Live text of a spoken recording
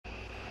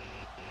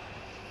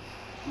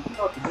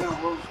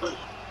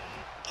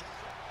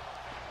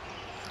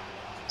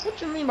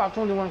What you mean by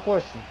 21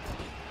 questions?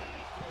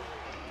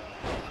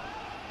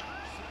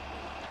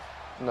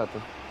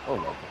 Nothing. Oh,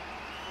 nothing.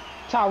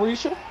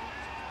 Tyresha?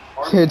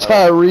 Hey,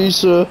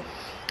 Tyresha,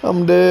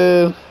 I'm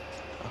dead.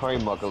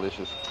 Honey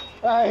Muckalicious.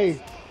 Hey.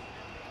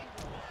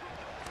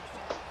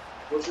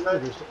 What's your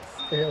name?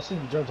 Hell, see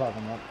what Joe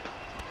talking about.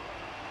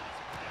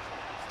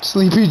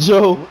 Sleepy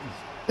Joe.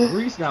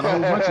 Reese got a whole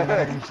bunch of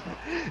names.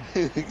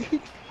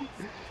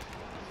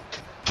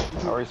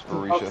 Tyresh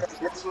Barisha.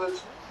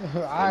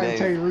 I ain't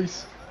take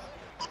Reese.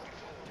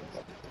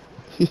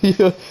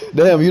 Yeah.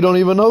 Damn, you don't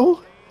even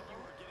know?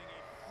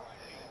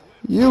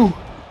 You.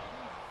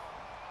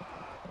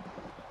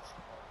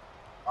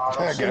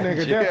 That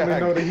nigga definitely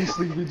know that he's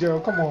Sleepy Joe.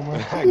 Come on,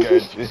 man. I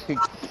got you.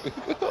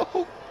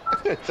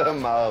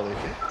 Tamale.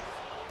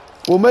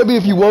 Well, maybe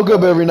if you woke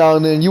up every now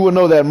and then, you would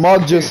know that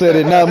Mark just said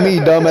it, not me,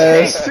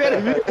 dumbass. Said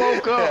if you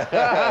woke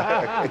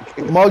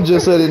up. Mark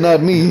just said it,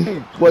 not me.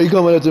 Why you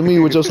coming after me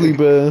with your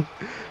sleep ass?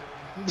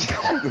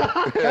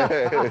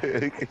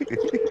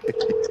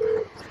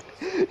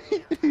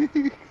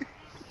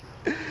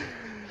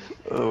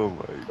 Oh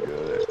my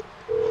god.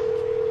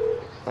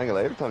 I ain't gonna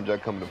lie, every time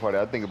Jack come to the party,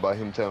 I think about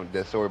him telling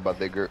that story about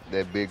that girl,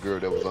 that big girl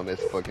that was on that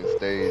fucking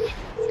stage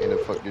and the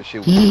fucking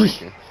shit was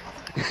freaking.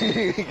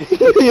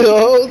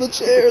 Yo, the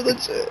chair.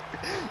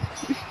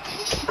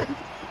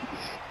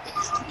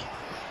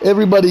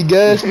 Everybody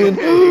gasping.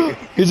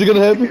 Is it gonna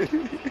happen?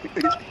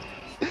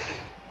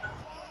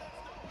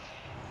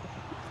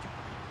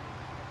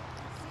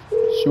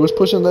 She was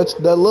pushing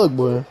that lug,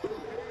 boy.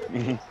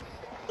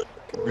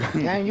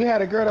 Dang, you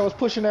had a girl that was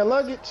pushing that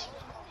luggage?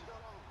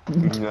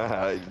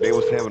 Nah, they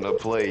was having a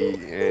play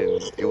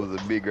and it was a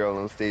big girl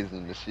on stage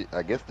and the shit,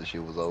 I guess the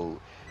shit was old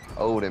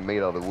and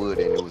made out of wood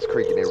and it was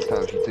creaking every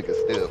time she took a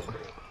step.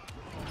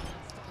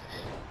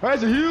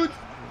 That's a huge.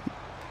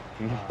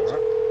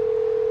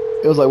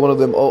 It was like one of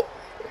them old,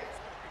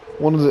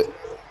 one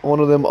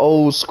of them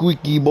old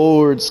squeaky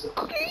boards.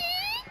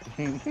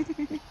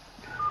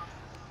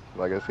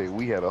 Like I said,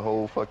 we had a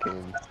whole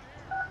fucking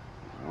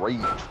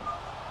rape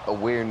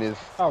awareness.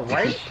 Oh,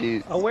 rape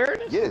shit.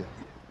 awareness?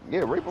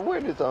 Yeah, rape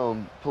awareness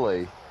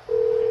play.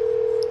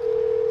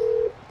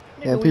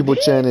 And people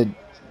chanted.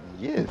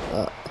 Yes.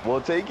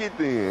 Well, take it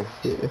then.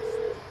 Yeah.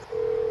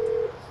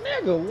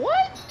 Nigga,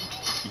 what?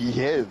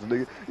 Yes,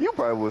 nigga. You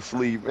probably was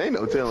asleep. Ain't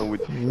no telling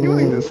what you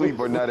either asleep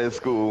or not at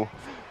school.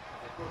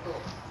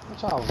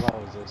 Which I was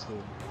always at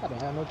school. I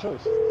didn't have no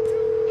choice.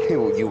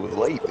 You was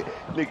late.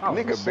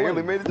 Nigga asleep.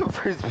 barely made it to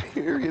first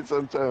period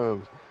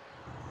sometimes.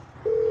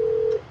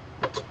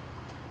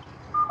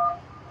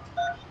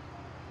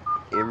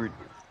 Every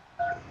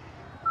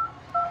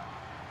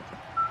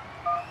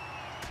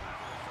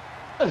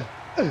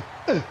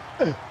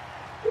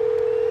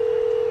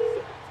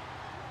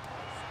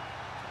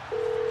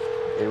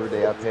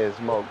day I pass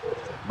smoke.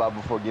 Bob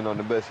before getting on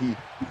the bus, he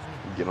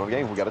get on the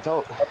game. We gotta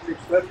talk.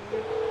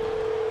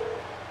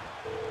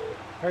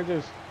 Hey,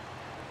 just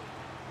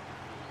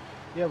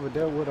yeah, but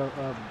there with a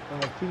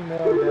female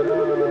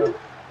that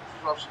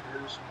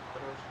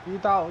you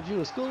thought you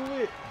was cool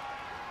with.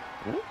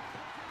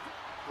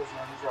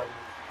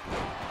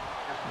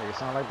 Nigga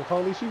sound like the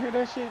police. You hear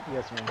that shit?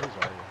 Yes, man. He's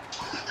right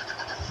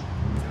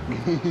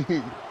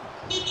here.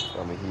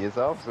 I mean, he is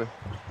officer.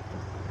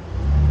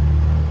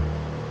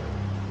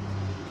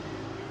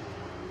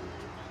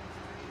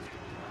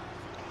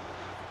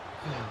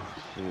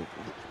 Shit.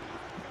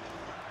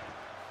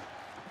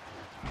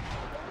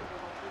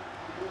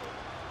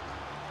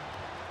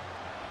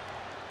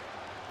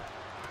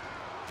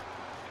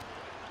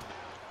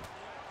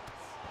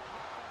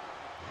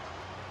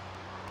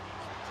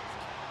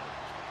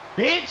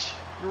 Bitch,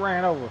 you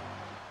ran over.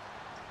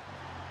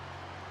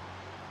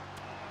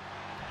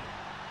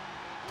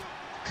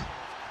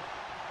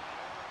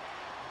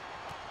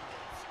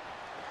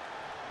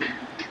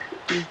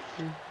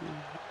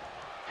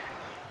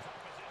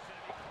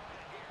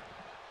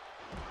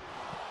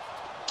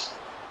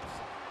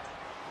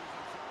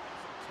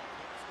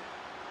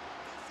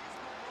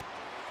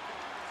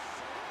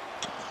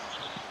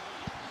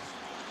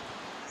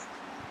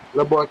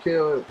 That boy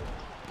killed.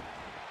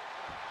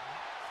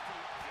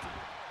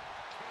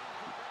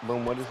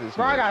 Boom, what is this?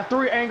 Bro, I got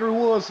 3 angry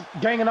wolves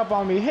ganging up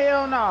on me.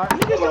 Hell nah.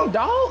 Nigga, some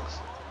dogs?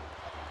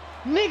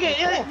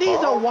 Nigga, these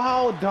are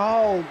wild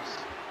dogs.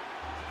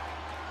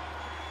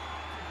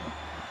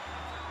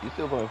 You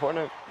still playing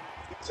Fortnite?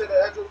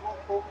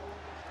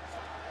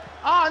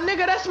 Oh,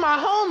 nigga, that's my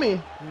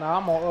homie. Nah,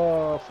 I'm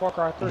on Far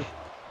Cry 3.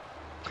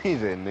 He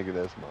said, nigga,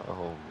 that's my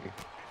homie.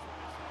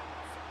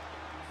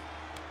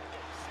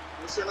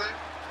 What's your name?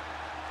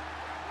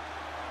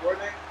 Your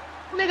name?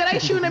 Nigga, they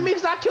shooting at me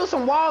because I killed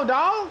some wild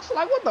dogs?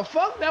 Like, what the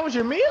fuck? That was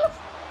your meal?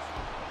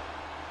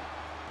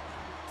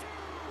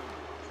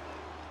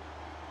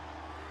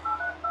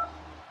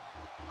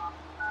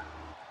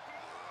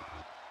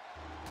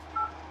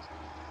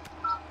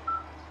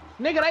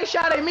 Nigga, they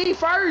shot at me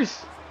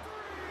first.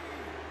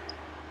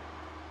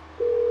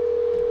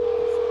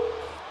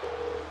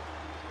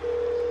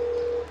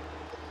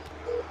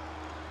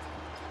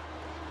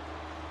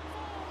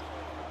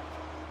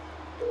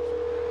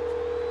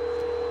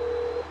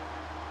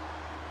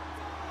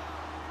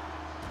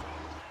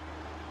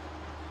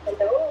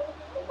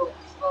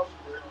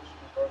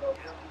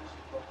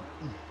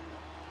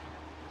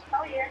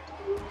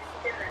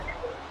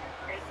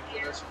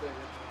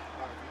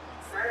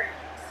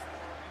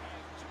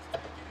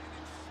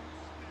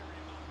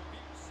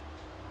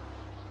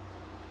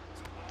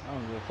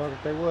 fuck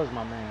if they was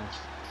my mans.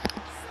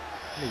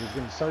 Niggas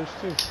getting searched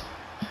too.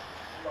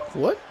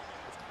 What?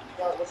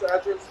 What's the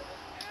address?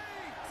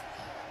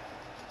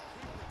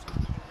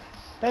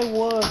 They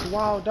was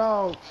wild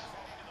dogs.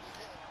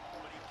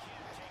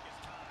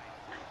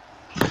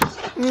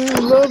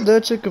 Love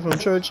that chicken from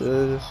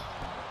churches.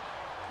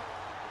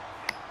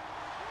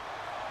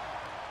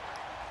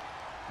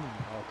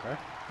 Okay.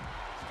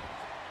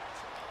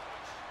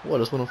 What?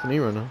 That's one off an E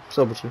right now. What's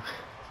up with you?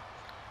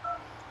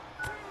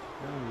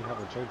 They don't even have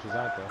the churches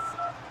out there.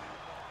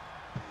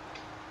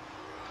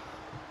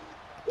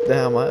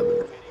 Damn, I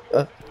haven't.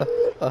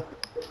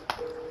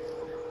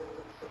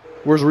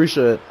 Where's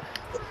Risha at?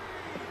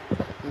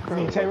 You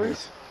mean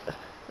Tyrese?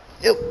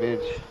 Yep.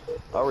 Bitch.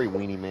 Alright,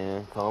 weenie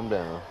man. Calm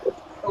down.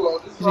 Hello,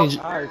 this You is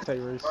need- Alright,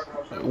 Tyrese.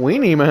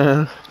 Weenie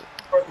man.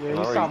 Yeah,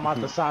 he's talking about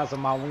the size of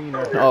my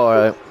wiener. All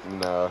right.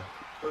 Nah.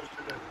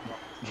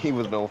 He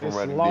was known for It's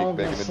riding long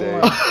dick back and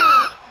in the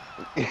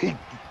slim. day.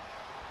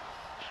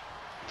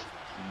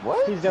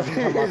 What? He's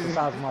definitely talking about the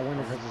size of my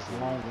wiener because it's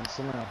long and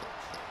slim.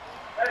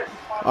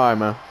 All right,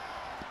 man.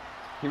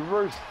 He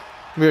reversed.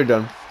 We're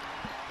done.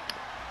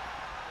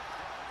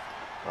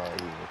 Oh, he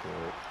was looking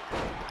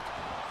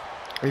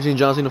Have you seen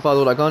John Cena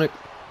follow with Iconic?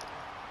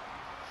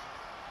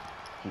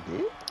 He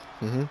did?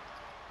 Mm-hmm.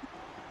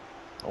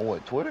 On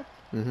what, Twitter?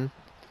 Mm-hmm.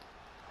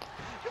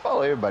 He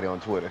follow everybody on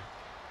Twitter.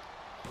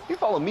 He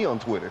follow me on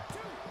Twitter.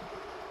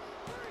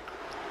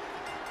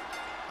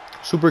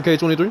 Super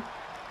K23?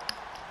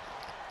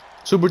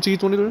 Super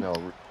T23? No,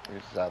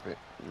 stop it.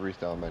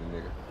 Restyle about a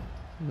nigga.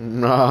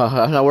 Nah,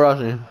 that's not where I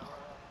seen.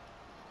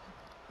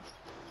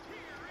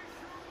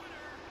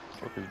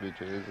 Fuck this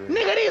bitch is.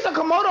 Nigga, these are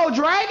Komodo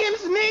dragons,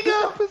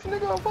 nigga! This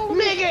nigga unfollow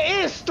me.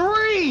 Nigga, it's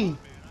 3!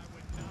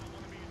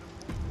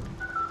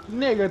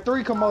 Nigga,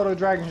 3 Komodo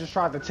dragons just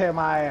tried to tear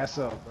my ass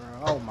up, bro.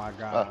 Oh my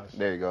gosh.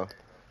 There you go.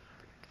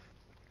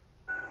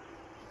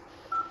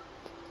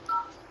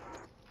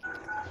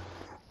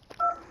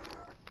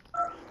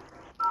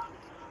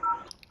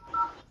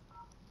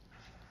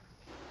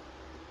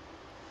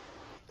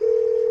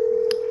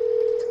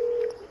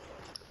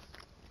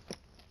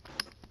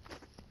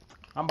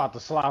 I'm about to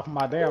slide for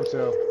my damn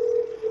self.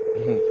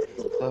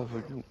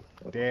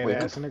 Dead Wait,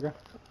 ass nigga.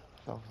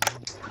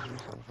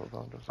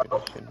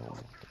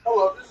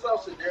 Hello, this is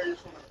also Darius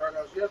from the Third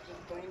House. You have some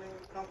cleaning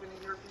company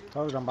here for you?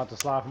 Told you I'm about to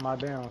slide for my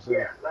damn self.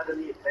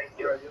 Thank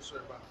you. Yes,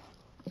 sir. Bye.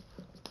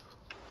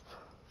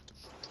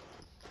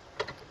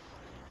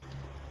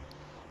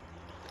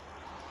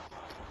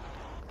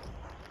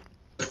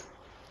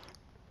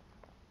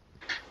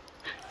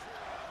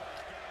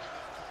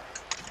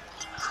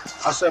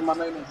 I said my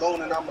name is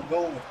Goon and I'm a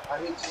goon. I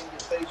hit you in your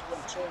face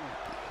with a chin.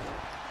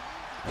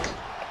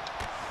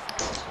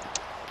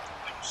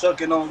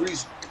 Sucking on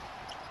reason.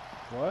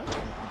 What?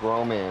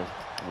 Grown man.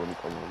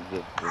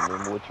 Just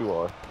remember what you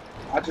are.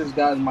 I just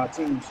got in my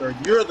team, sir.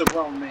 You're the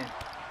grown man.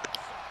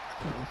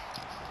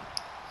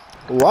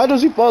 Why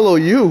does he follow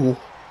you?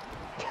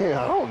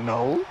 I don't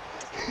know.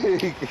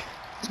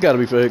 It's gotta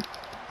be fake.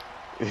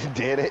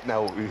 Dead it?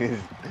 No.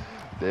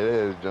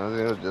 Dead ass John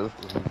Cena just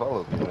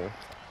follows me, man.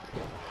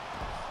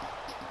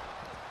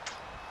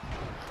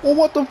 Well,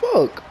 what the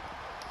fuck?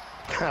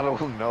 I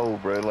don't know,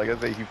 bro. Like I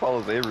say, he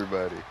follows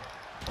everybody.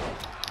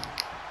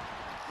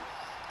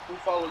 Who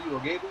follow you, a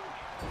gay dude?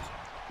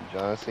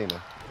 John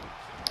Cena.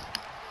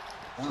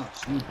 John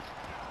Cena.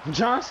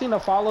 John Cena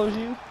follows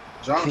you?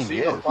 John Cena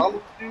Yes.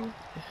 follows you?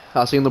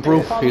 I seen the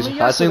proof. follow He's, me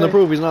I seen the yesterday.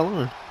 proof. He's not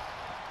lying.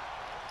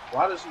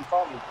 Why does he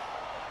follow you?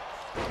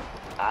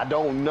 I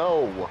don't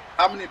know.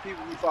 How many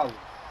people you follow?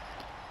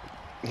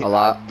 A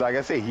lot. Like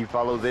I said, he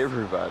follows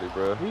everybody,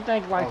 bro. You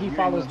think like Oh, he you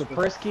follows ain't the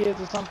no press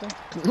kids or something?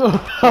 You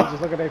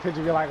just look at that picture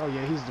and be like, oh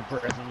yeah, he's the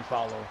press and you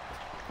follow.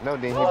 No,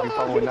 then he'd be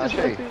following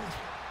Nashe.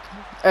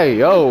 Hey,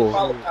 yo.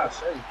 Follow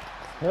Nashe.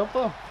 Help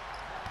her.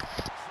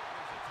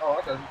 Oh,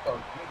 I thought you followed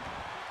me.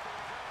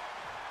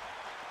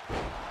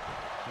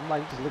 I'm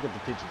like, just look at the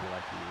picture and be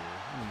like,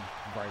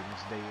 yeah,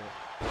 brightness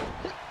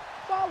dead.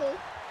 Follow.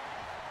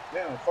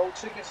 Damn, 4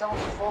 chicken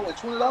sandwiches for only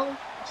 $20?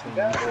 That's the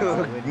guy.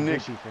 Already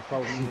Nick. fishy for 4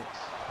 minutes.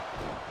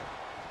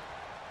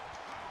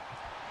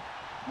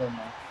 Never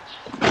mind.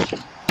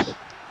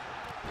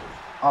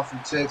 I'm from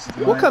Texas,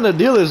 man. What kind of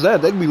deal is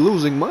that? They'd be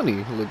losing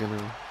money looking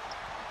at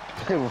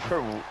him.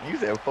 You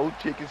said 4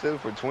 chicken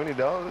sandwiches for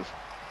 $20?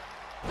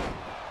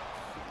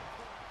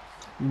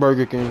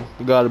 Burger King.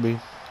 It gotta be.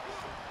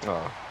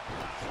 Oh.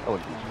 I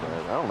wouldn't be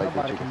surprised. I don't like the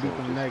Nobody chicken can beat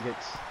them sandwiches.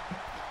 nuggets.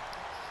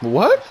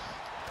 What?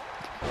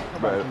 Nobody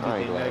Bro, can I beat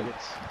ain't them lying.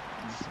 nuggets.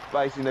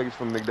 Spicy nuggets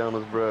from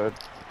McDonald's, bro.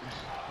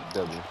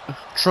 W.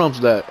 Trumps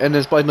that. And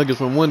then Spice Nuggets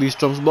from Wendy's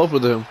trumps both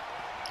of them.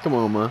 Come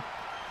on, man.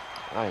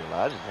 I ain't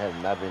lie. I just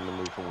have not been in the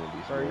mood for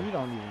Wendy's. Sir, bro. you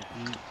don't even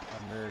eat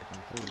American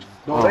food.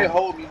 No, they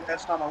hold me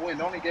last time I went.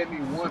 They only gave me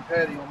 1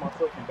 patty on my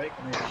fucking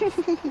bacon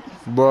egg.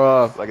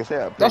 Bruh. Like I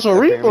said, That's a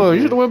apparently refund.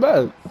 You should have there's-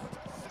 went back.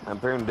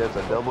 Apparently there's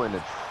a double and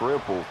a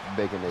triple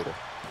baconator.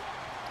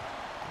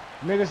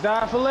 Niggas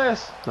die for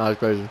less. Nah, it's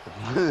crazy.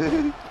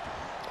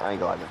 I ain't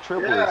gonna lie. The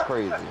triple is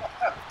crazy.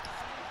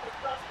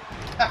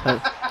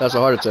 That's a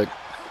heart attack.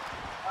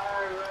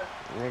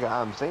 Nigga,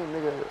 I'm saying,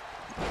 nigga,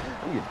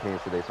 I'm getting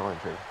Canes today, so I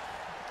ain't trading.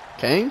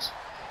 Canes?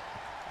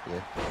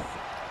 Yeah.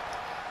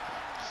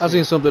 I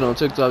seen something on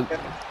TikTok.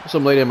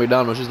 Some lady at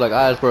McDonald's. She's like,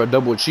 I asked for a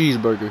double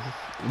cheeseburger.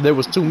 There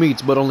was 2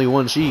 meats, but only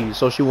 1 cheese,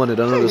 so she wanted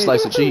another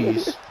slice of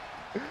cheese.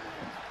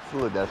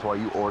 Look, that's why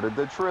you ordered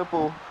the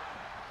triple.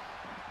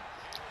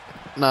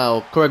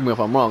 Now, correct me if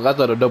I'm wrong. I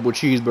thought a double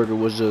cheeseburger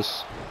was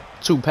just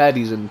 2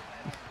 patties and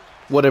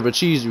whatever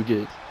cheese you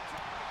get.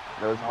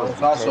 No, it's supposed it's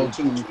to also be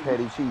 2 cheese.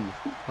 petty cheese.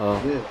 Oh.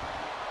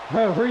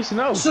 Yeah. Reese,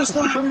 no.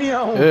 Sister. Put me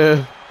on.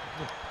 Yeah.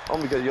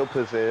 Only because your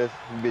pussy ass,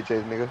 bitch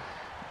ass nigga.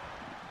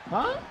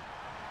 Huh?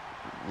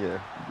 Yeah.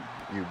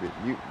 You bitch.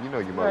 You know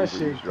you That might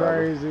shit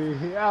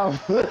crazy.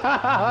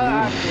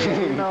 I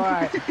can't, you know,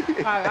 I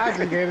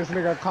just gave this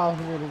nigga a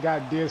compliment and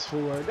got dissed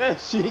for it. That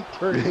shit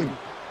crazy.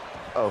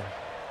 Oh.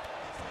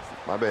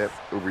 My bad.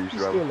 Uber Eats You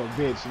driver. still a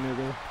bitch,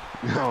 nigga.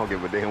 I don't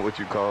give a damn what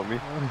you call me.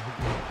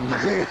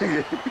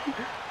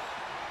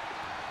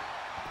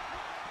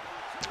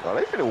 Oh,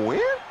 they finna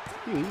win?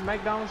 You eat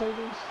McDonald's over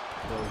this?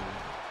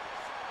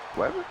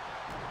 What?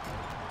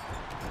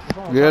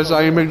 Yes,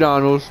 I eat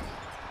McDonald's.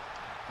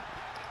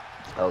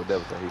 Oh, that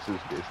was a Jesus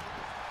dish.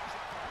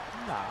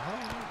 Nah,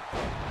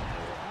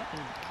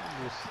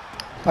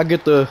 I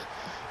get the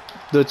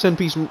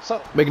 10-piece So,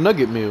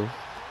 McNugget meal.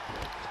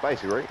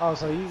 Spicy, right? oh,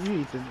 so you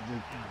eat the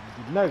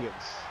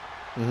nuggets.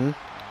 Mm-hmm.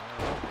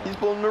 He's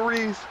pulling the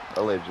Reese.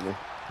 Allegedly.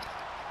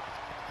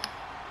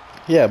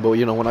 Yeah, but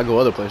you know, when I go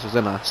other places,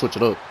 then I switch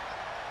it up.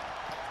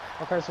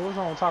 Okay, so what's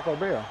wrong with Taco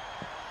Bell?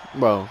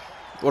 Bro,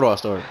 where do I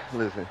start?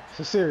 Listen. It's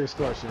a serious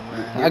question,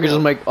 man. I can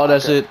just make all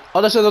that shit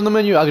on the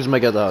menu. I can just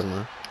make it at the house,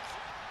 man.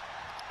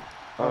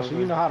 Oh, so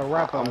you know how to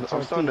wrap up a I'm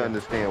starting to tortilla.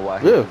 understand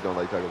why Yeah. he don't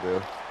like Taco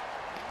Bell.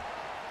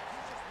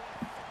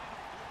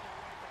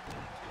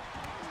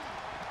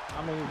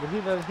 I mean, but he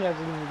hasn't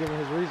even given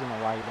his reason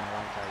on why he don't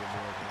like Taco Bell.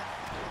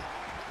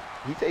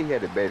 He said he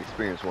had a bad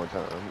experience one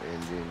time,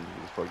 and then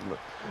he was fucking up.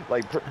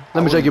 Like,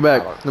 Let me take you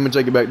back. Let me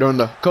take you back during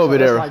the COVID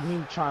That's era. like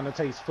me trying to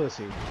taste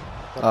pussy.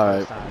 All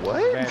right.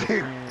 What? Bad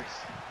experience.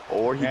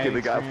 Or he Bad could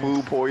have got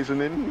experience. food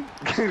poisoning.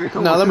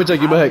 Now let me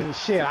take you I back. mean,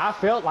 shit, I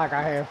felt like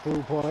I had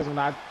food poisoning when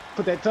I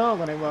put that tongue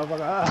on that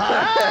motherfucker.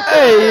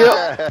 Hey, yo.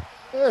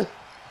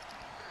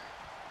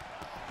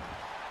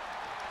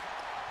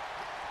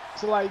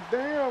 It's like,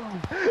 damn.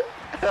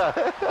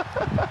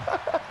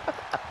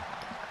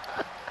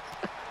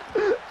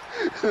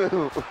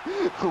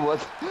 what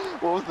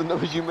was the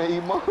noise you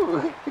made, Mo?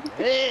 What?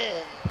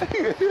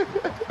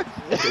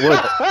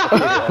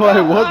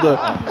 Wait, what the?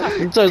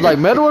 It tastes like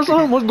metal or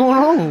something? What's going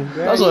on?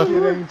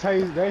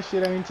 That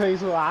shit ain't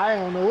taste. Well, I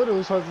don't know what it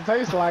was supposed to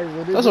taste like.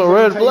 But it That's just a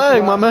red ain't taste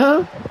flag, like, my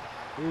man.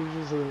 It was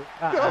just a.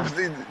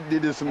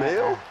 Did it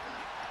smell?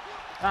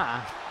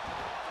 I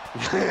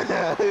ain't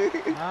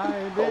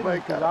Oh my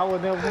did because God. I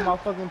would never put my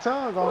fucking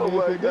tongue on Oh it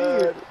my if it God.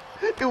 did.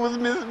 It was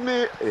Miss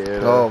Mint.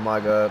 Yeah. Oh my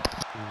god.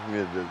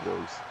 Yeah, just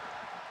jokes.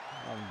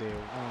 I'm dead.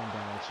 I'm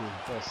done with you.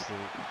 That's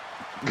sick.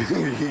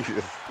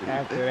 Yes.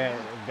 After that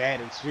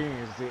bad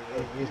experience,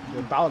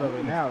 the thought of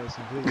it now is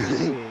completely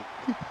sick.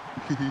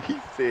 He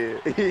said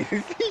he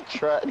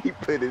tried. He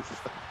put his.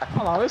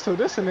 Hold on, this a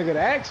nigga to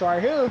axe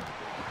right here.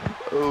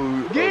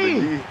 Oh, Gee. the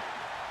G.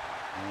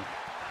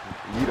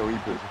 You don't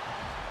eat pussy.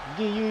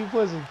 Get you eat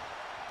pussy.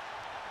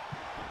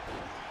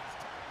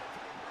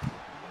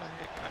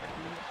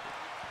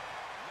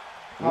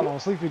 Hold on,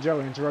 Sleepy Joe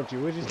interrupt you.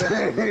 What'd you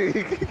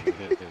say?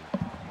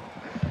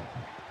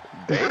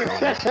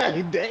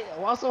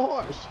 Damn, why so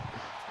harsh?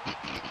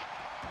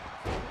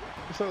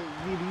 So,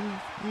 you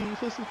eat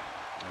pussy?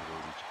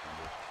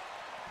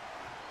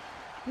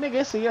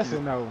 Nigga, it's a yes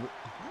or no.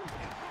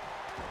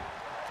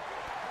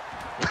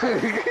 I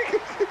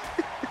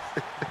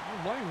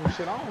don't blame you.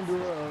 Shit, I don't do a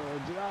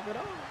job at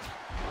all.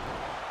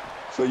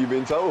 So you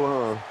been told,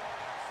 huh?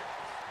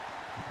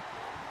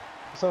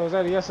 So is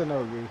that a yes or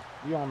no, G?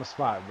 You on the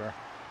spot, bro.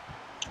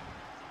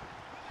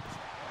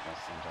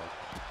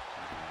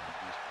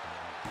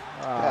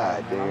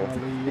 God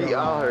damn. I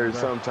heard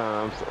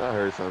sometimes.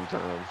 Yeah,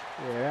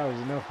 that was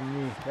enough for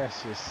me.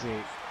 That's just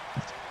sick.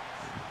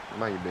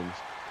 Mind your business.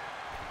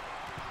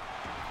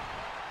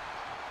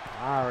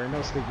 I already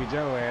know Sleepy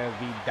Joe ass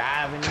be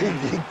diving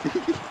in.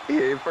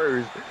 Yeah,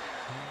 first.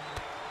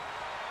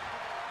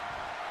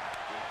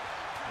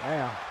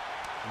 Damn.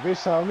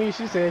 Bitch told me,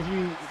 she said if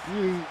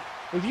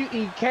you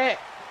eat cat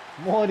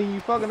more than you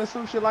fucking or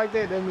some shit like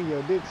that mean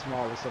your dick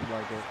small or something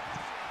like that.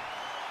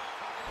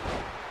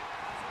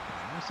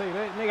 Don't say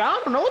that, nigga. I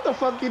don't know what the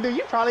fuck you do.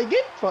 You probably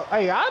get fucked.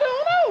 Hey, I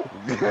don't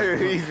know.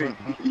 Easy.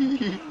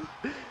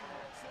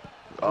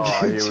 Oh,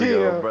 here we go,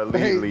 Chill. bro.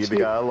 Hey, Leave the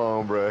chill. guy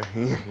alone, bro.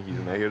 He's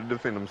not here to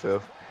defend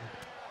himself.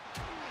 I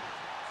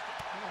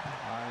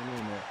ain't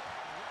in that.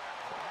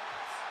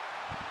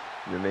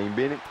 Your name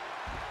Bennett?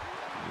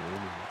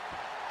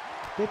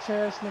 Bitch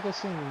ass nigga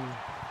seen me.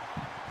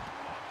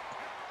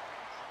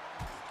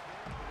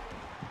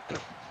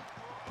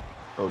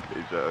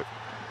 Okay, Chuck.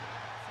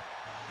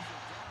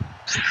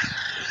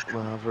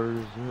 My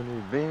version of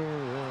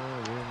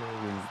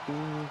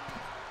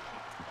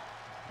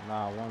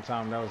Nah, one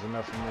time that was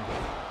enough for me.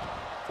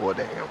 Well,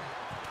 damn.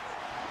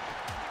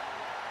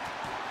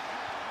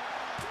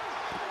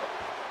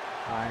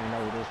 I ain't know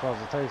what it was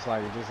supposed to taste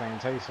like. It just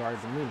ain't taste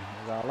right to me.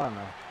 That's all I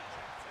know.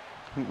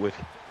 What?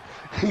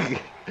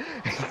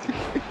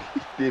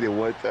 Did it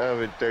one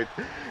time and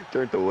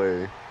turned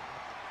away.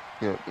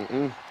 Yeah.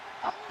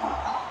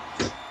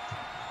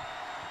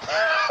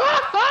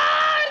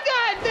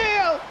 God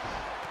damn!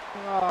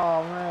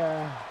 Oh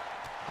man,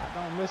 I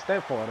don't miss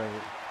that part of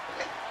it.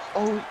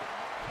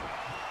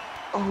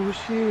 Oh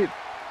shit!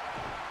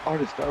 Oh,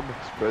 the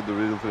Starbucks spread the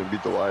riddle and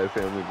beat the Wyatt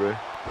family, bro.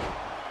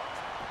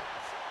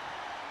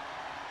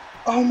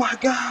 Oh my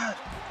god!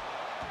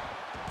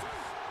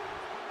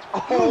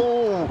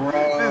 Oh,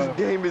 bruh. This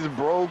game is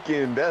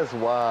broken. That's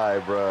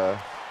why, bruh.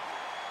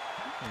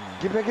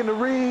 Get back in the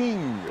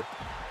ring.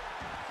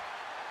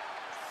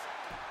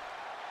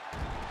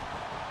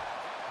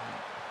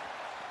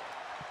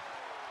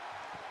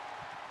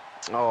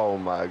 Oh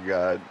my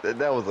god,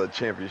 that was a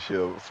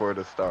championship for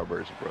the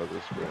Starburst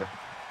brothers, bruh.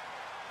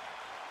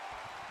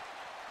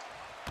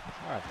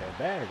 I got that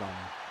bag on me.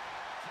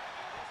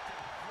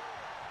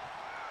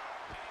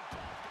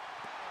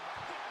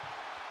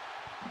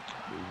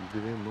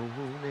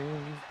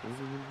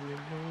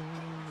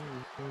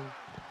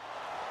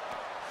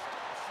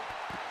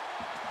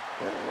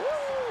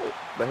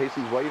 But Jesus,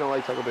 why you don't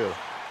like Taco Bell?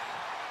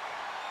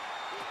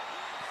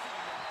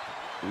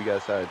 We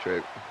got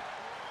sidetracked.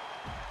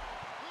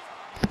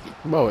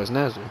 Bro, it's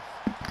nasty.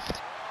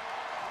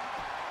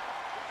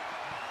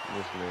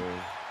 Yes, man.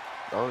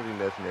 The only thing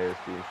that's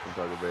nasty from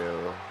Taco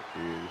Bell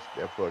is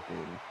that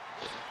fucking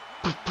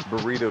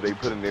burrito they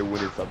put in there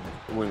when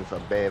it's a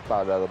bad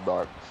 $5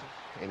 box,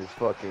 and it's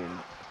fucking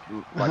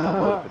like a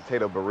mother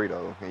potato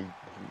burrito. And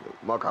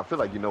Mark, I feel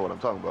like you know what I'm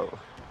talking about.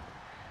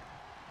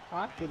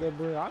 I get that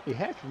burrito. I'll be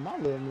happy with my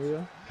little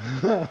meal.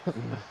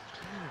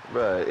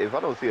 Bruh, if I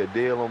don't see a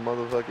deal on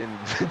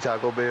motherfucking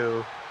Taco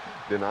Bell,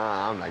 then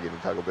I'm not getting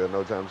Taco Bell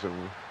no time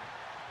soon.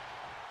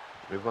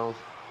 If I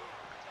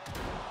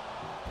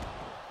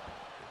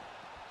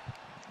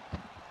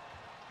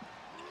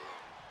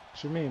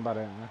What you mean by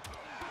that, man?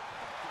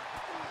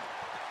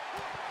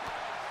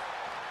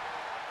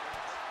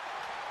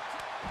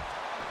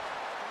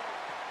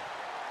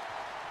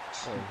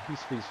 Oh, he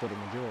speaks for the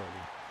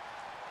majority.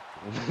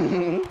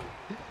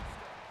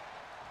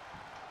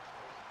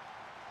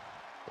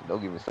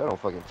 Don't get me started on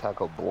fucking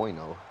Taco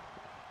Bueno.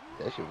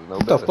 That shit was no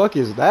What better. the fuck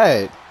is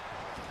that?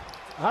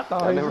 I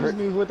thought I he never just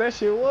heard- knew what that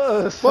shit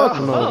was. Fuck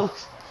no.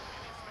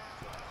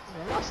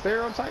 Am I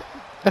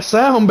stereotyping? That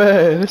sound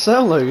bad. It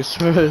sound like it's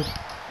trash.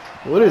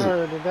 What is I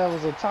it? heard that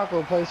was a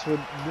taco place with,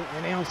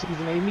 and they don't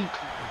season their meat.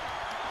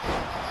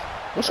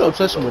 What's your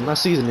obsession with not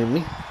seasoning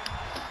me?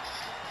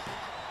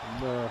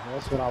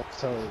 That's what I was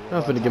told.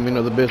 I'm finna give me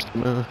another biscuit,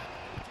 man.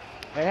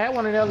 They had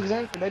one in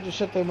Alexandria. They just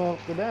shut their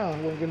motherfucker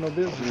down. Wouldn't get no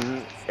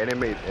business. And they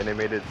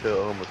made it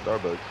to a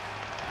Starbucks.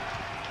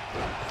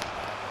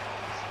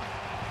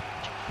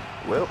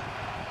 Well,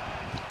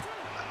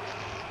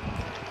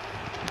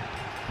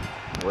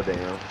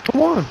 damn.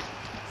 Come on.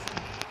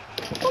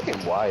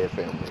 Fucking Wyatt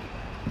family.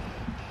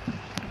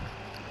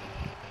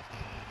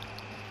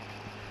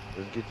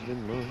 Let's get to the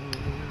moon.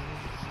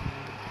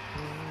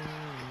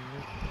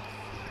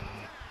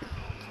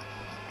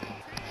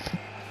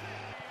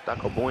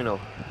 Taco Bueno.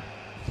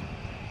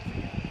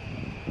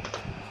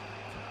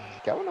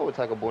 I don't know what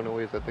Taco Bueno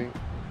is, I think.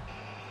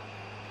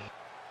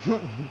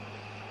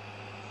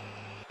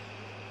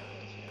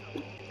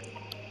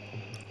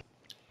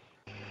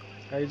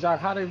 Hey, Jock,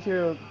 how do you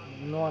feel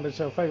knowing that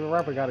your favorite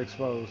rapper got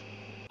exposed?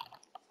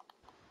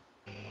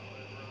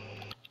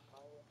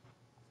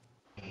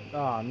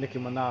 Ah, Nicki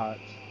Minaj.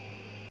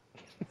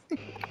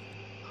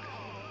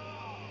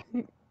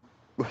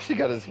 Well, she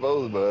got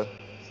exposed, bud.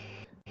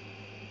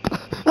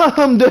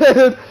 I'm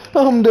dead.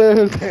 I'm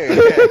dead.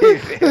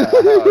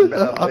 Oh,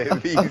 no,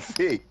 baby, you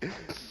sick.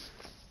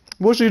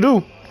 What'd she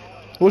do?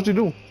 What'd she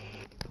do?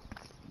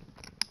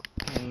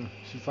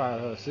 She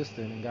fired her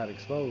assistant and got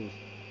exposed.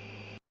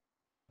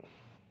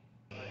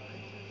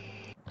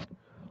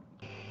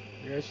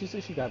 Yeah, she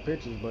said she got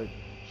pictures, but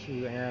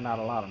she was airing out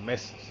a lot of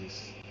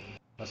messages.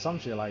 Or some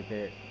shit like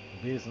that.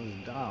 Business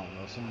down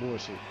or some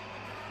bullshit.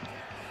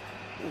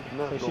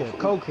 So she a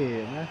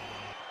cokehead, man.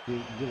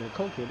 Get a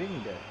cokehead any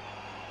day.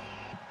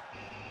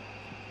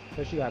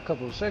 So she got a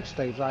couple of sex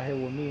tapes out here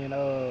with me and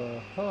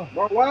her.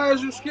 Bro, why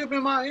is you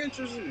skipping my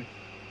entrances?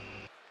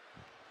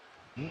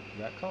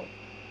 Got caught.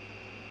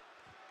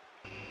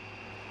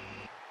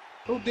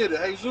 Who did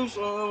it? Jesus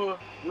or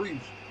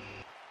Reeves?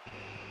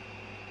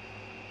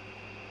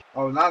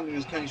 Oh, now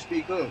niggas can't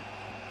speak up.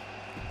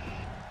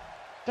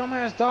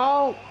 Dumbass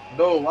dog.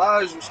 No,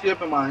 why is you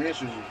skipping my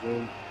entrances,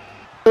 bro?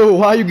 Oh,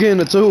 why you getting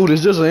the tool?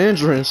 It's just an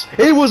entrance.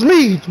 It was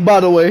me, by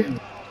the way.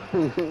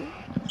 You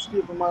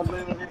skipping my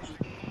damn entrances.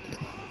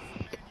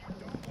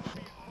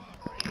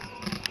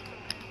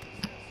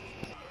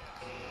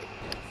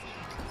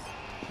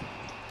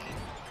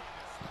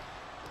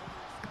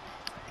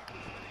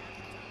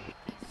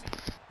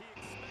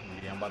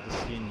 Yeah, I'm about to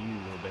skin you,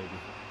 little baby.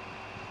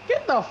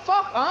 Get the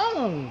fuck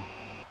on?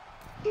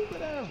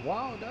 Stupid ass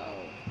wild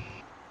dog.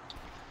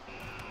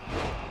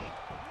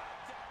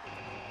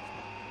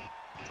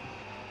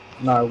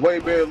 Nah, way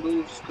better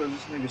lose because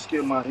this nigga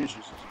skipped my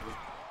interests.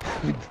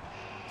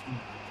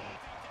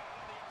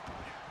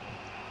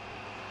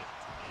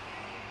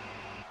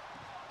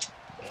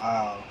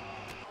 Wow.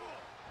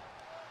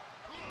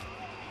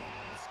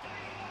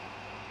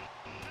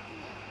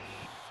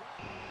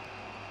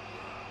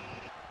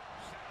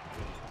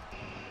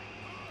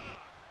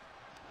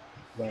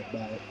 Right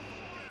back.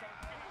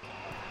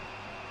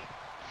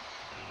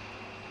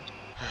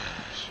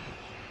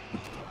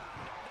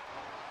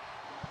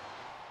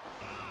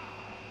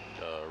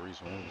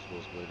 Reese, when we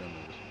supposed to play them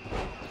niggas?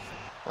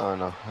 I don't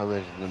know. I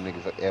let them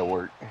niggas at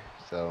work,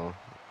 so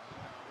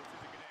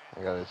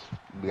we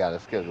gotta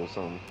schedule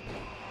something.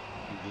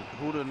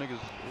 Who the niggas?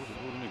 Who the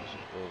niggas?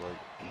 Like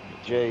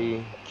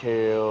Jay,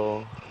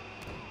 Kale,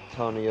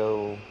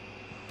 Tonio,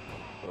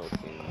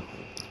 fucking.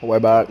 Way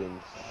back. I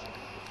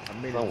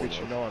made a bitch,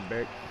 you know I'm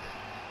back.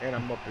 And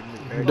I'm up in this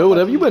bag. Dude,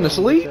 have you been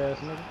asleep? Yeah,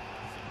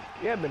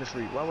 I've been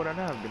asleep. Why would I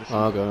not have been asleep?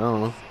 Oh, okay, I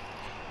don't know.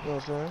 You know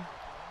what I'm saying?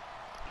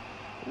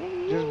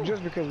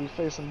 Just because we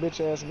face some bitch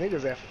ass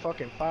niggas at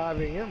fucking 5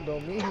 a.m.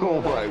 don't mean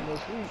Oh we're my, not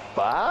asleep.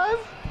 5?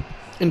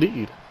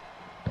 Indeed.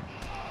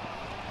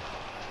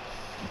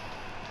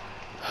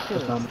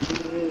 Got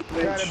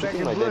it back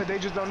in blood. They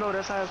just don't know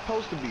that's how it's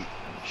supposed to be.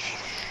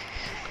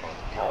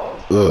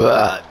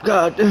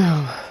 God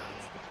damn.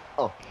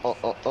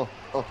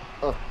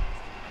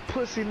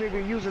 Pussy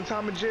nigga using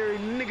Tom and Jerry,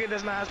 nigga,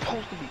 that's not how it's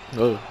supposed to be.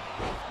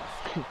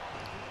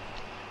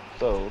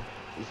 So,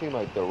 you seem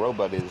like the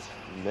robot is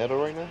metal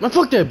right now? Man,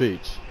 fuck that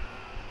bitch.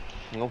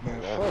 Oh my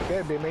Man, God. fuck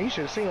that bitch, man. You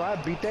should have seen how I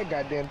beat that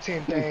goddamn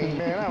 10 thing,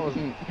 man. I was.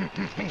 Mink.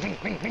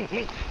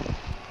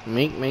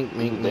 Bro,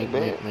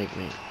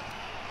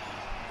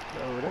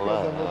 that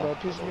goddamn robot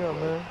pissed me off,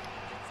 man.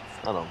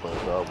 I don't play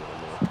dog with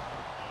him, man.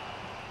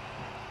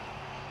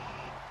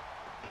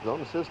 It's on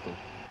the system,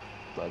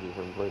 but I just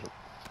haven't played him.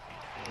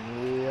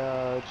 We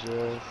are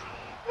just.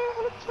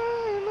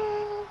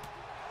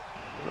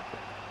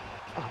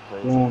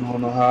 Going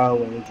on the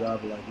highway,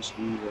 driving like a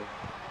speedway.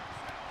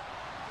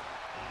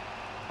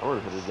 I'm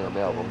ready for this damn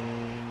album.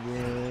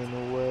 In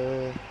the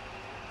way.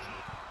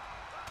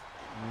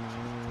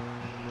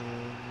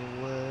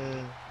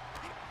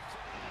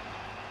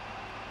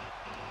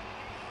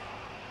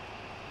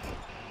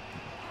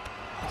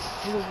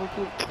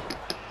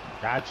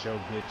 Got your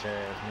bitch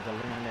ass, nigga.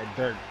 Lay in that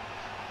dirt.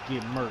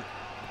 Get murked.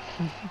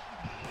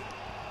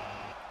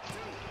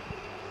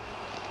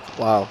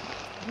 Wow.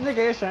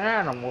 Nigga, it's an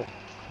animal.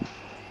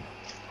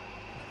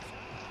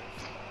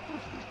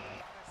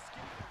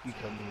 You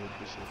come here,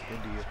 bitch, in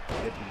India.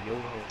 That be your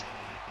hoe.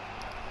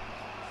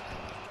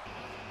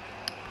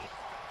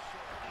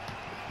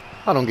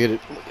 I don't get it.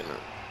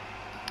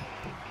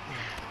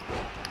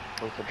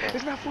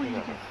 It's not for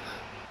you.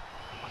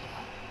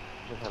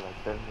 Just had like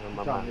 30 in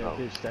my Call mind. me a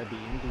bitch, that be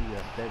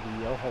India, that be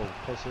your hoe.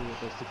 Pussy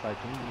with a stick like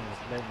Indians,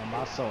 that in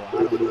my soul. I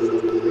don't even know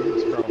the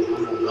lyrics, bro.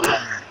 I'm a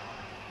god.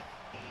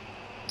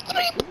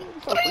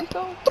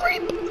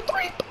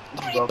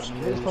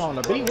 Let's put on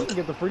the beat, we can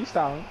get the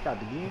freestyle. Got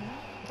the game.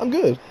 I'm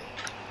good.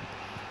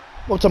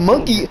 What's a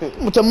monkey?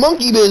 What's a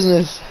monkey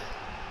business?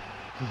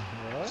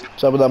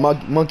 What's up with that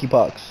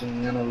monkeypox?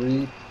 Anna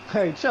Reed.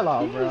 Hey, chill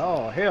out, bro.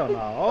 Oh, hell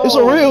no. Oh. It's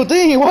a real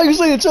thing. Why you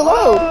saying chill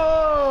out?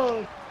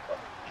 Oh.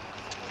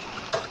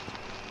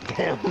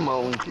 Damn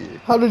monkey.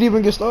 How did it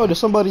even get started?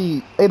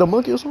 Somebody ate a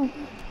monkey or something?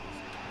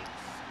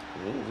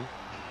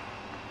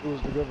 It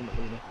was the government,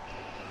 you know.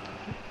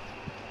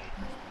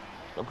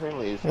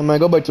 Apparently it's Hey man,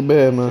 go back to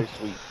bed, man.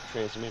 sexually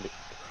transmitted.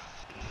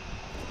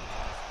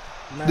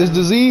 Man. This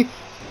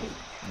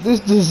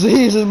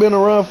disease has been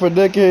around for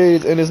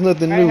decades and it's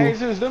nothing Hey, new.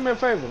 Jesus, do me a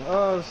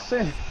favor.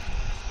 Send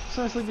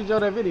Sleepy Joe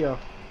that video.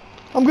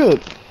 I'm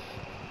good.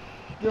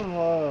 Give him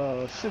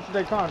a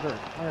 6-day contract.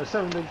 I mean, a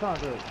 7-day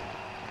contract.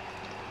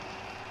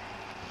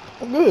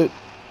 I'm good.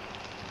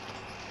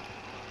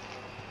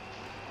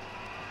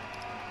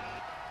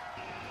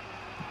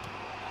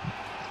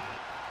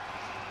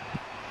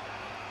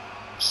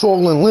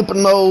 Swollen lymph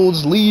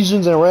nodes,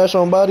 lesions, and rash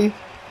on body.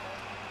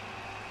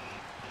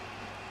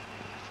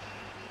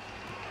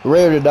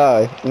 Rare to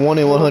die. 1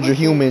 in 100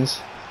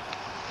 humans.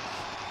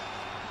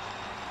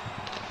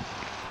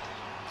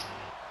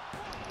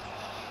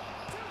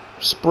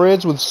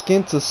 Spreads with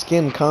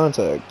skin-to-skin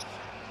contact.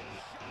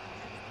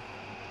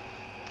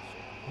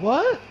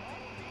 What?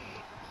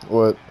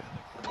 What?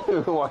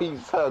 Why you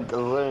so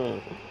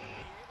concerned?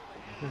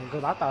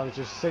 Because I thought it was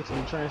just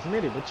sexually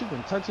transmitted, but you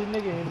can touch a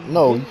nigga and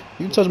No,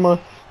 you touch my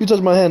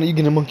hand and you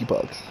get a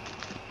monkeypox.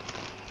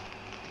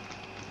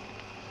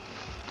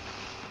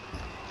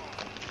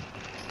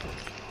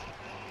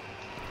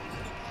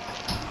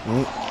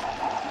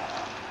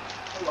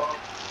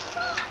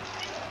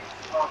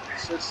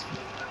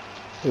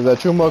 Is that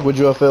true, Mark? Would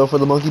you have failed for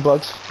the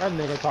monkeypox? That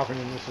nigga talking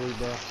in this week,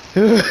 bro.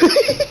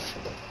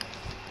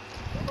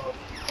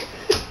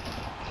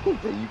 You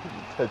can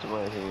touch my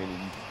hand and you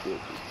can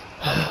touch it.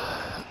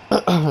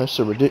 That's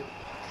so ridiculous.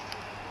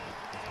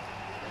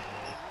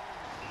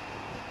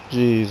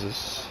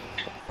 Jesus.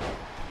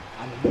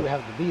 I mean, you would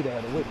have to be there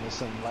to witness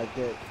something like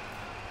that.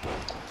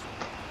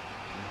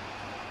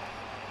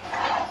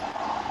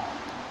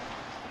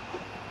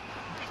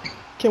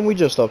 Can we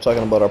just stop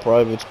talking about our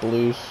privates,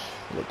 please?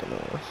 Look at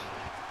us.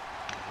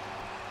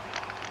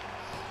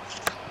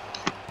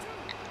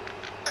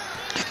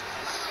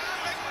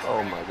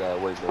 Oh my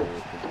God, wait,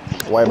 man.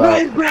 Wipe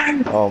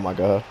out. Oh my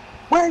God.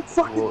 Wait,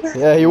 fucking man.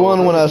 Yeah, he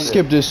won when I Yeah.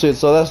 skipped this shit,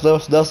 so that's a You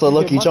get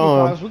lucky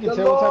charm. monkeypox, we can The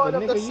tell what type Lord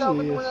of of the nigga you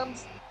Seven is.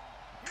 Realms.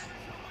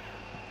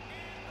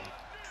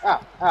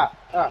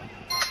 Ah.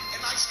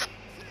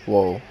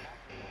 Whoa.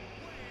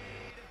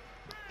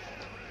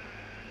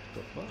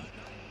 The fuck?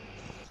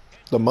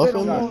 The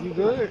muffin? Scott, you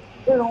good?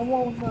 They don't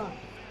want none.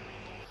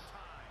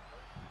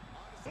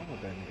 What's wrong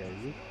with that nigga?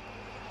 You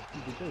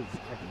get your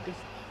acting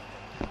different.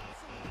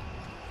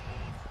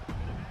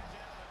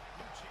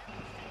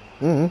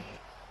 Mm-hmm.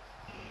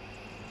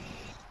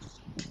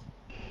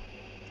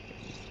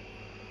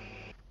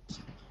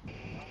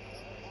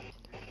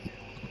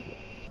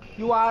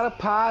 You out of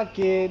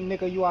pocket,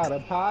 nigga. You out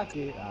of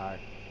pocket. All right.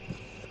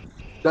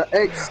 The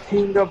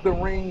ex-King of the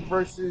Ring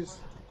versus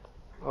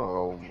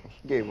Oh,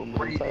 gave him the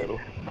Rated title.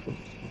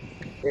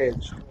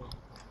 Edge.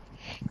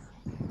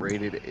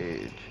 Rated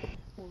Edge.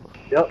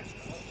 Yep.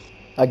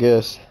 I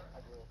guess.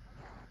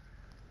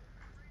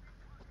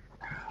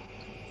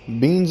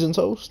 Beans and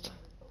toast?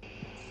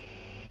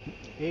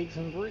 Eggs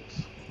and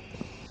grits.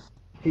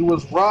 He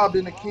was robbed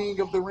in the King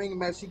of the Ring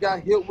match. He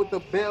got hit with a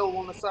bell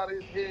on the side of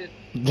his head.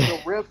 The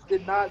ref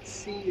did not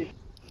see it.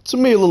 To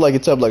me, it looked like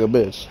it tapped like a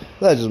bitch.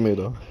 That's just me,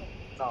 though.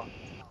 No.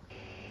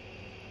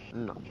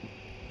 No.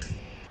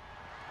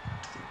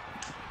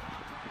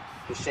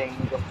 The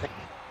Shane of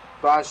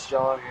Bosh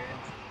Shaw.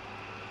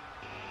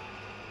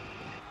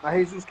 Now,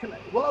 Jesus,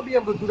 will I be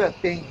able to do that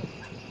thing?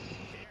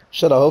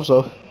 Shit, I hope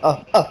so.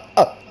 That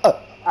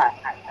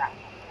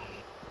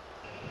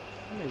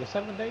nigga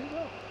 7 days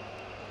up.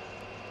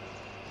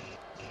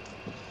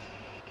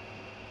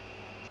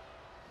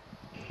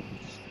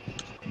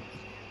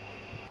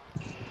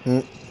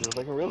 Feels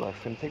like in real life.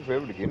 It's gonna take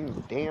forever to get in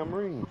the damn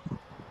ring.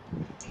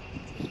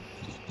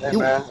 Hey,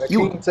 man, a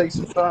king takes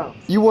some time.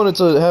 You want it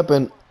to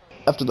happen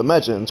after the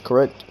match ends,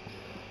 correct?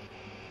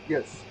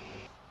 Yes.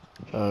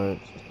 Alright.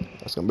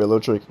 That's gonna be a little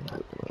tricky.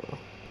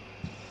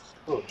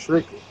 Oh,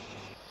 tricky.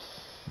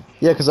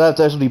 Yeah, because I have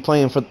to actually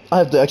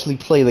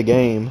play the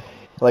game.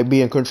 Like,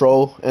 be in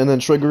control, and then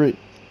trigger it.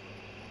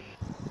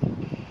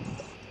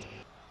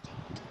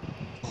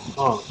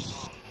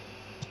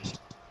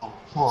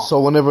 So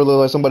whenever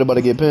like somebody about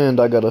to get pinned,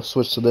 I gotta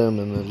switch to them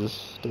and then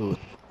just do it.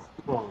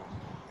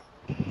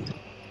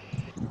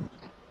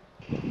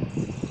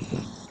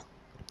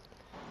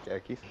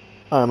 Jackies.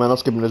 Alright, man, I'm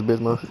skipping this bitch,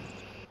 man.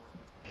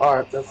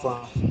 Alright, that's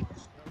fine.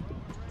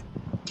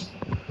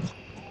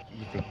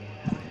 You think?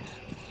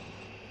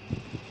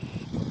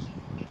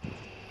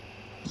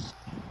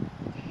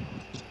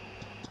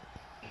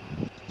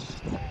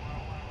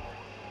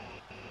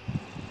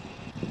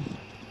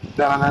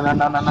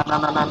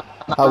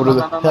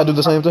 I do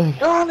the same thing.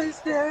 On this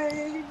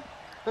day,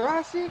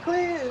 I see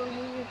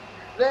clearly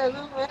that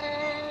the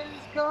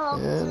man's come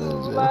to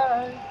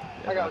life.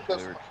 I got a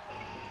custom.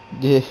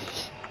 Yeah,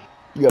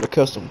 you got a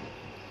custom.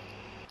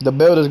 The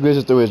belt is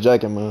glitching through his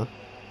jacket, man.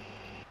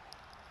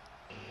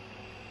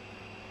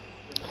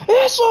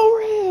 It's so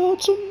real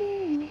to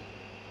me.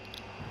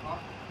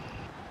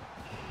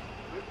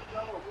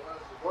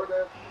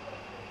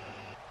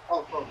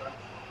 Oh, program.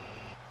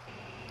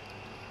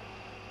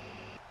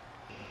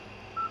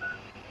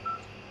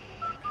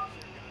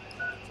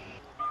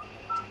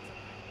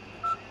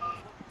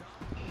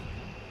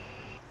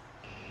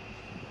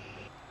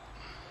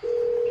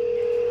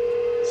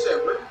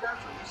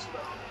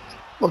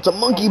 What's a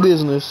monkey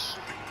business?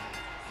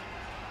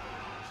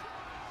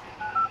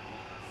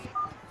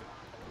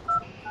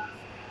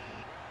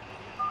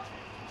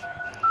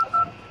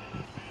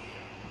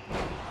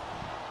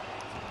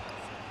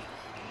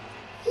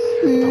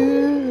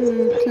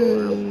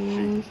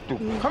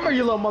 Come here,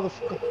 you little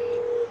motherfucker.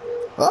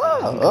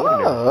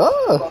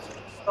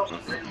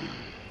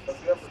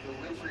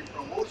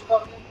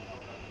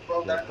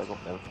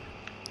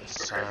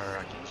 Sir,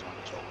 I can use my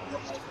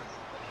controller.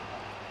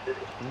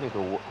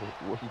 Nigga,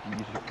 what you can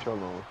use your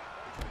controller on?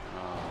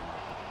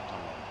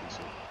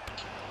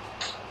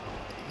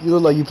 You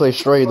look like you play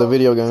Stray, the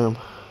video game.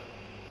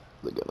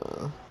 Look at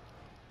that.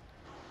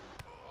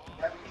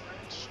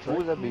 What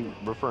would that be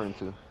referring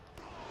to?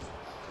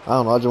 I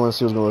don't know. I just want to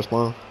see who's gonna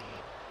respond.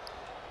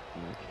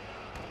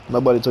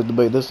 Nobody took the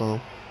bait this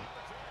time.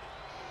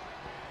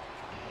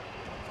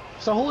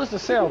 So who is the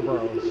Cell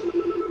Bros?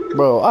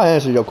 Bro, I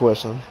answered your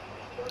question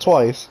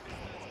twice.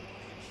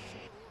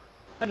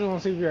 I just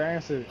want to see if you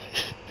answered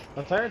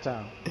a third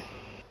time.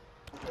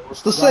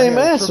 It's the same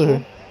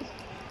answer.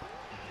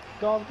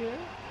 Golf game?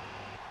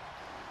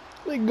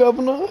 Hey,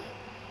 Governor.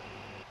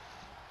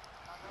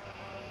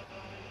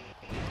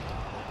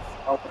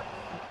 Okay.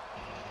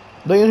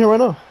 They in here right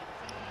now.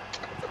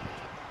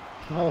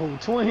 Oh,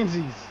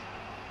 twinsies.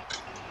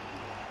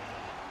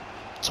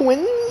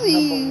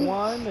 Twinsy. Number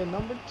 1 and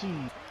number 2.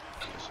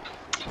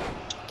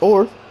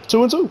 Or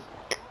 2 and 2.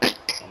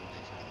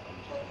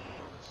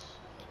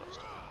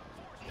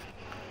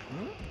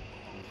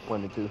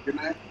 1 and 2.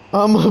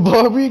 I'm a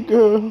Barbie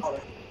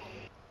girl.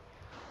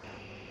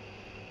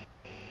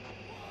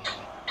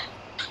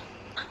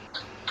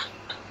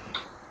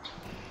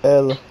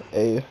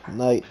 L.A.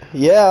 Night.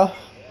 Yeah.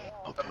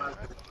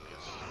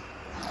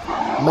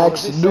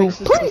 Max Is it do.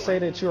 sexist to say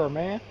that you're a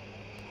man?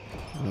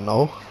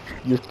 No.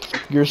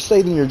 You're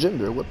stating your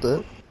gender. What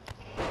the?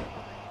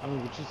 I mean,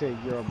 but you said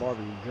you're a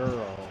Barbie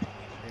girl.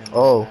 And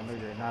Oh. I know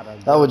you're not a I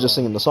was girl. just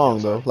singing the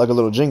song though, like a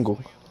little jingle.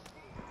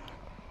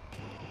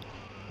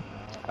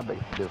 I beg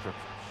to differ.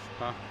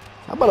 Huh?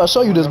 How about I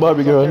show you this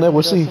Barbie girl and then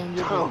we'll see.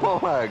 Oh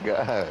my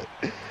god.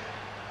 I'm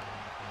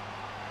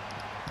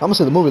gonna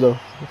see the movie though,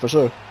 for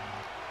sure.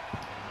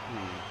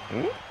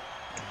 Hmm?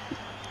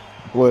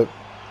 What?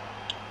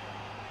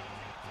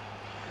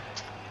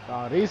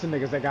 Oh, these are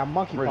niggas that got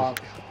monkeypox.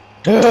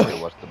 I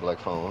watch the black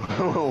phone.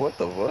 What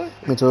the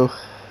fuck? Me too.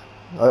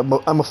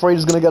 I'm afraid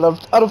it's gonna get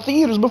out of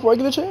theaters before I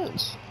get a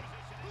chance.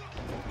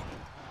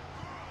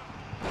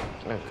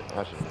 I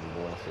should have been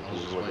I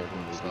was just waiting for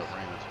it to stop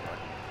raining so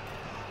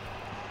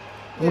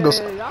I I'm gonna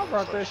Yeah, y'all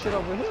brought that shit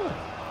over here.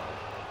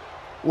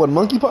 What,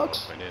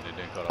 monkeypox? can. And then it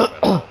didn't cut off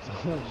at all.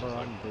 Bro,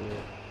 I'm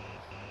dead.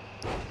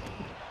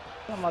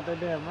 Talking about that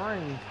damn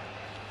rain.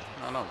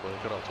 I know, but it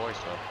cut off twice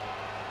though.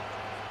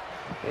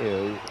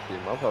 Hell,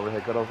 shit, my father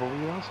had cut off over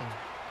here also.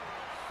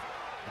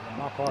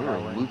 My car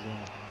got rain.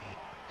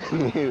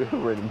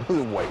 Ready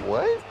blue, wait,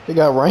 what? It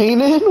got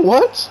rain in?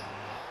 What?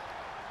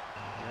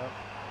 Yep.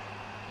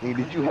 Hey,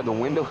 did you have the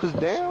windows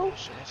down?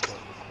 Shit, that's what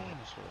the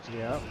corners was.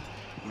 Yep.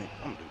 I mean,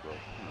 I'm gonna do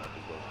both. I'm gonna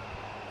do both.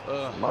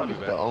 I'll be Mom's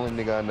back. the only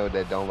nigga I know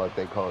that don't like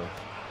that car.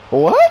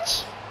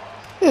 What?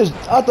 I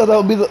thought that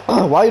would be the.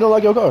 Why you don't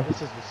like your car?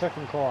 This is the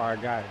second car I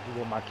got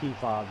where my key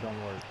fob don't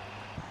work.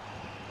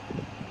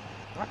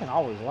 I can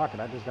always lock it.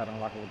 I just gotta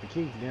unlock it with the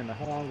key. Then the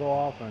horn go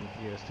off, and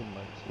yeah, it's too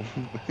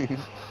much.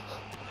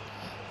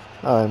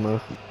 Alright,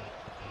 man.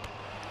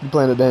 You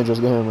playing a dangerous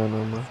game right now,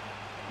 man.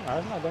 No,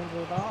 it's not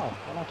dangerous at all.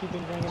 Why don't keep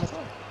anything in the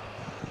car?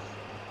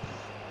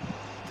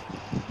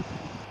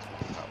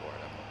 Not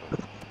worried about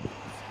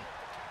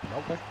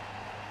it. Okay.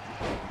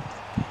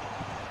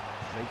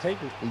 They take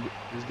it.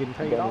 It's getting You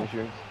paid got off.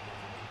 insurance?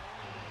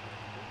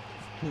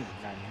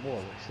 Not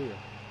anymore. Let's see it.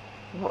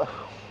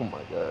 Oh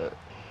my god.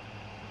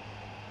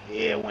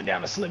 Yeah, it went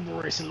down a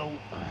slippery slope.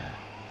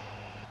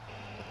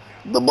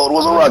 The boat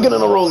was a rocking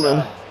and a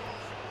rolling.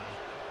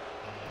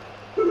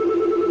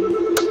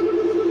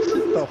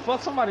 The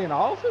fuck? Somebody in the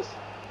office?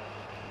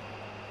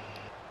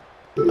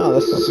 No,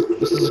 this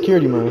is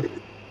security, man.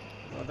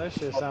 Oh, that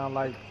shit sound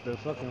like the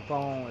fucking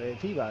phone at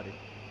Peabody.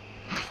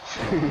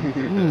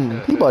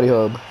 Peabody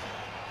Hub.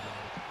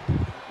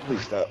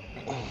 Please stop.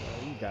 Oh,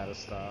 you gotta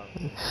stop.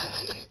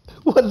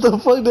 What the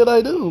fuck did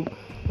I do?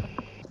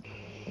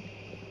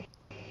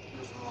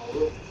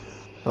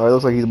 Alright,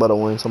 looks like he's about to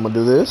win, so I'm gonna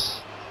do this.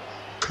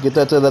 Get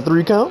that to that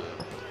 3 count.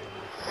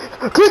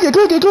 Click it,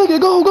 click it, click it,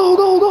 go, go,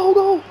 go, go,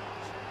 go.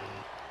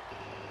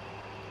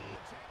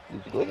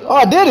 Oh,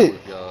 I did it!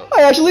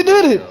 I actually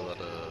did it! Y'all about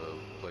to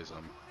play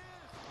something.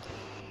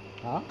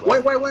 Huh?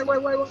 Wait.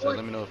 So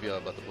let me know if y'all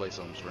about to play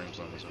something, stream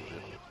something or some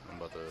shit. I'm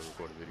about to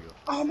record a video.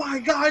 Oh my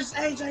gosh, it's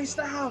AJ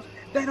Styles.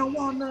 They don't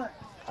want that.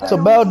 It's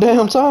about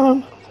damn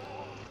time.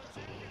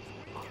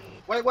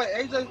 Wait,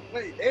 AJ,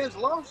 Edge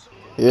lost?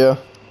 Yeah.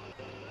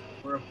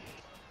 Bro.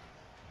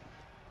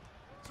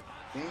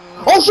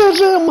 Oh shit,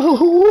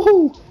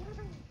 shit!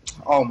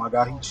 Oh my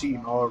god, he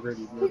cheating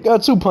already, bro. He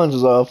got 2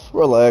 punches off.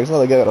 Relax, now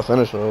they gotta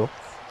finish though.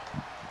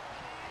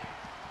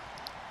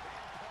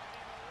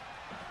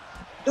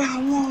 They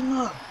don't want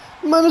that.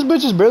 Man, this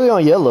bitch is barely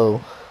on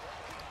yellow.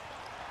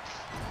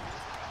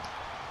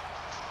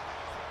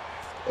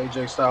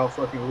 AJ Styles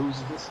fucking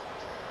loses.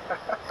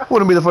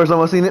 Wouldn't be the first time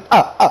I've seen it.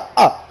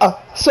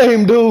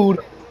 Same dude.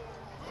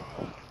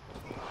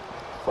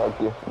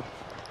 Fuck you.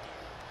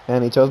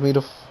 And he tells me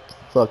to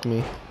fuck me.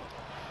 I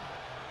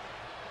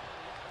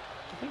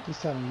think he's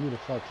telling you to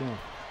fuck him.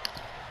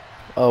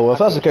 Oh, well, if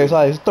that's the case,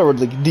 I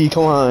thoroughly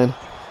decline.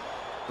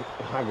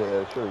 I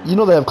got sure. You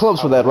know they have clubs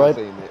for that, right?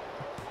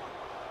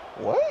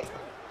 What?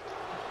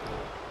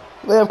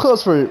 They have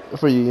clubs for you.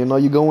 You know,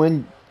 you go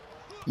in,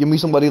 you meet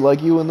somebody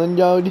like you, and then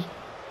y'all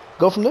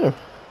go from there.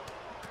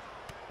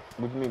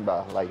 What do you mean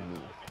by like me?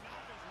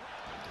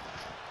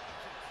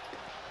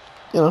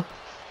 You know.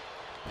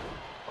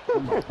 Oh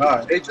my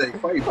god,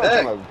 AJ, fight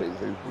back.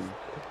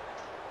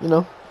 You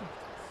know.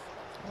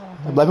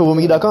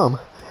 BlackPeopleMe.com.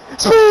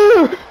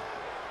 Spear!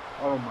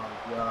 Oh my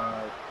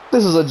god.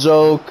 This is a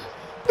joke.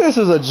 This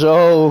is a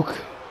joke.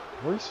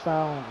 Reese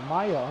found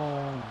Maya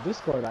on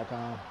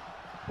Discord.com.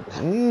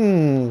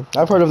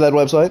 I've heard of that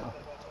website.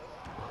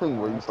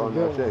 Where you found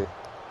that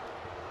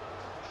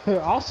shit?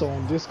 Also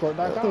on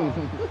Discord.com.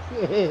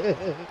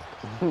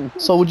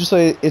 So would you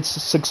say it's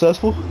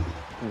successful?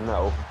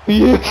 No.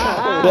 Yeah.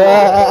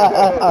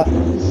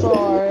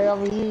 Sorry, I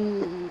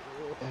mean,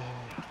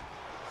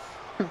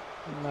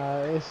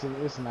 nah,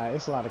 it's not.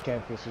 It's a lot of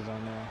catfishes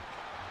on there.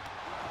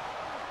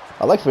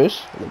 I like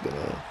fish. I like it,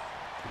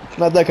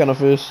 not that kind of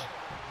fish.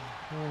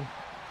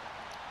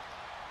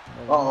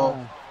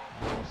 Uh-oh.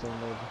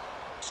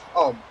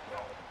 Oh,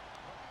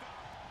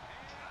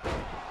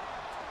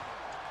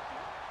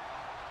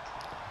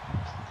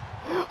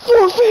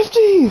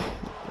 450.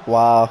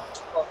 Wow.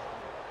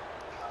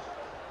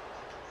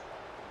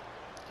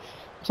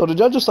 So did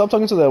y'all just stop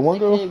talking to that one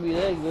girl? Can't be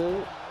that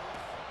good.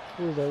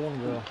 Who's that one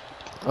girl?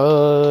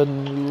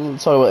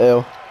 Sorry about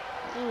L.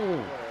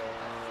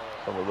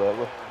 Some of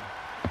that.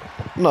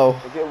 No.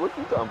 Okay, what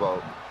you talking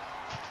about?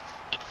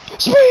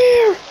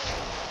 Spear!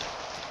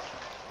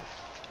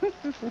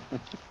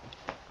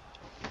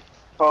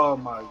 oh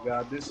my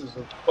God, this is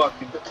a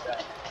fucking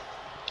attack.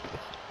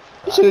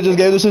 You should have just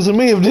gave this shit to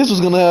me if this was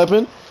gonna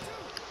happen.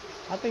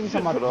 I think he's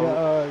talking about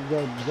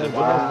your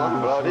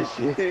Wow, this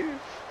shit.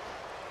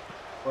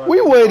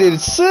 We waited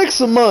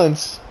 6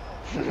 months.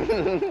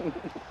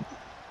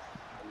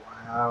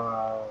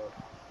 Wow.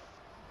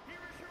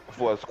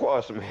 For a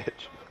squash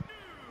match.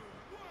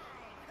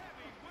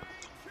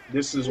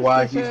 This is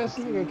why he's.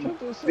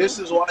 This This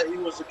is why he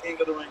was the king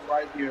of the ring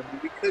right here.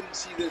 But we couldn't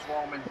see this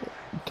Roman.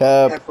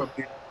 Cap. F up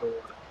here.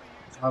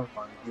 Oh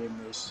my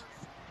goodness.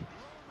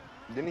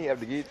 Didn't he have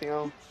the guillotine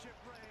on?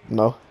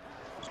 No.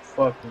 Let's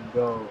fucking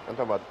go. I'm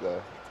talking about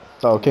the.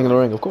 Oh, King of the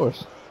Ring, of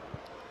course.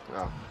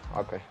 Oh,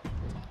 okay.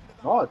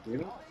 No, I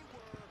didn't.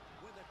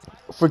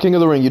 For King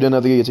of the Ring, you didn't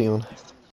have the guillotine on.